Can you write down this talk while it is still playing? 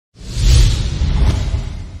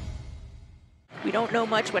We don't know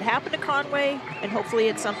much what happened to Conway, and hopefully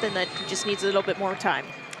it's something that just needs a little bit more time.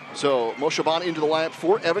 So Moshobane into the lineup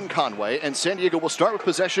for Evan Conway, and San Diego will start with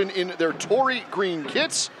possession in their Tory green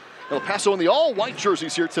kits. El Paso in the all-white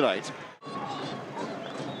jerseys here tonight.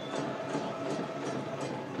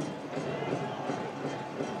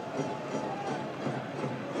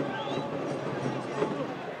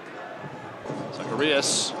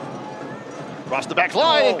 Zacarías across the back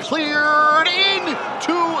line, cleared in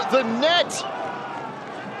to the net.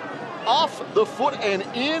 Off the foot and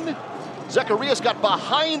in. Zacarías got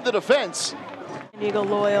behind the defense. San Diego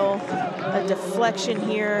Loyal, a deflection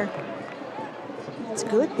here. It's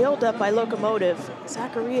good build-up by Locomotive.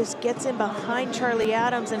 Zacarías gets in behind Charlie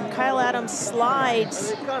Adams, and Kyle Adams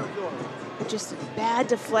slides. Just bad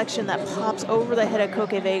deflection that pops over the head of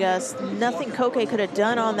Koke Vegas. Nothing Koke could have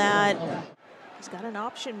done on that. He's got an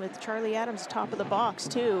option with Charlie Adams top of the box,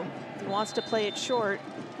 too. He wants to play it short.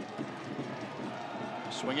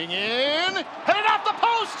 Swinging in, headed off the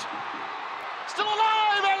post! Still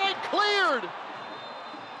alive, and it cleared!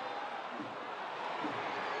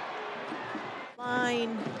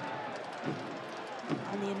 Line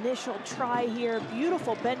on the initial try here.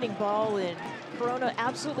 Beautiful bending ball in. Corona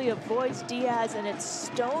absolutely avoids Díaz, and it's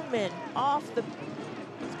Stoneman off the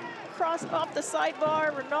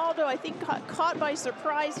sidebar. Ronaldo, I think, caught by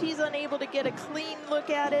surprise. He's unable to get a clean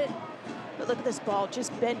look at it. But look at this ball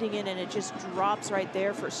just bending in, and it just drops right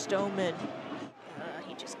there for Stoneman.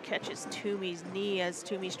 He just catches Toomey's knee as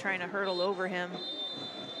Toomey's trying to hurdle over him.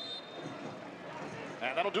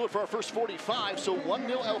 And that'll do it for our first 45. So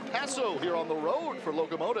 1-0 El Paso here on the road for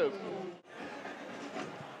Locomotive.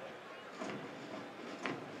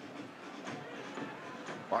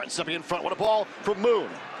 All right, stepping in front. What a ball from Moon.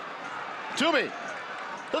 Toomey.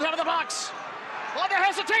 Goes out of the box. Under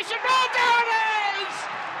hesitation. No, there it is!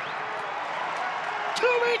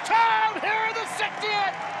 Toomey town here in the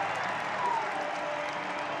 60th.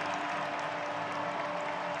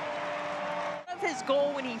 His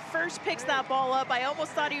goal when he first picks that ball up, I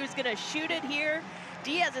almost thought he was going to shoot it here.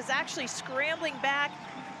 Díaz is actually scrambling back,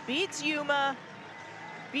 beats Yuma,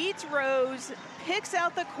 beats Rose, picks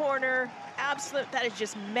out the corner. Absolute, that is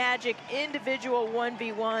just magic. Individual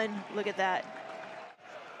 1v1. Look at that.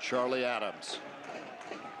 Charlie Adams.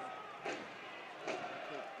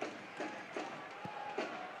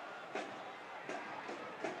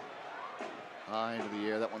 High into the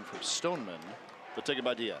air, that one from Stoneman, but taken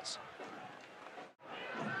by Díaz.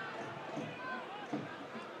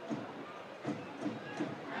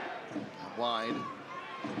 Wide.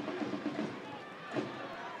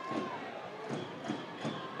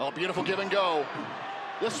 Oh, beautiful give and go.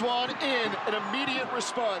 This one in an immediate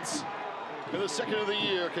response. In the second of the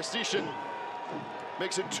year, Kostyshyn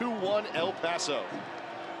makes it 2-1 El Paso.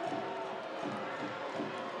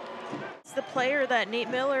 It's the player that Nate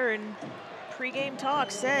Miller in pregame talk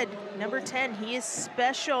said, number 10, he is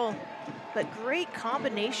special, but great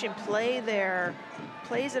combination play there.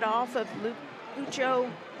 Plays it off of Lucho.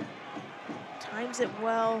 Times it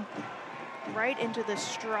well, right into the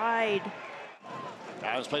stride.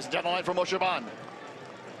 Adams plays it down the line for Moshobane.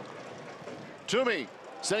 Toomey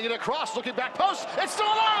sending it across, looking back post, it's still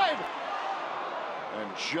alive! And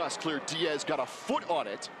just clear. Díaz got a foot on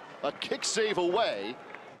it, a kick save away.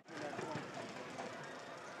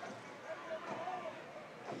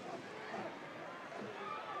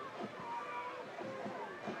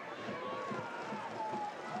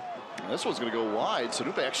 This one's going to go wide.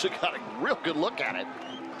 Sonupe actually got a real good look at it.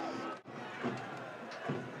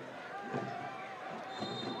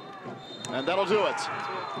 And that'll do it.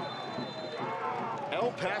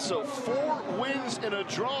 El Paso, 4 wins and a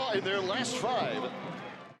draw in their last 5.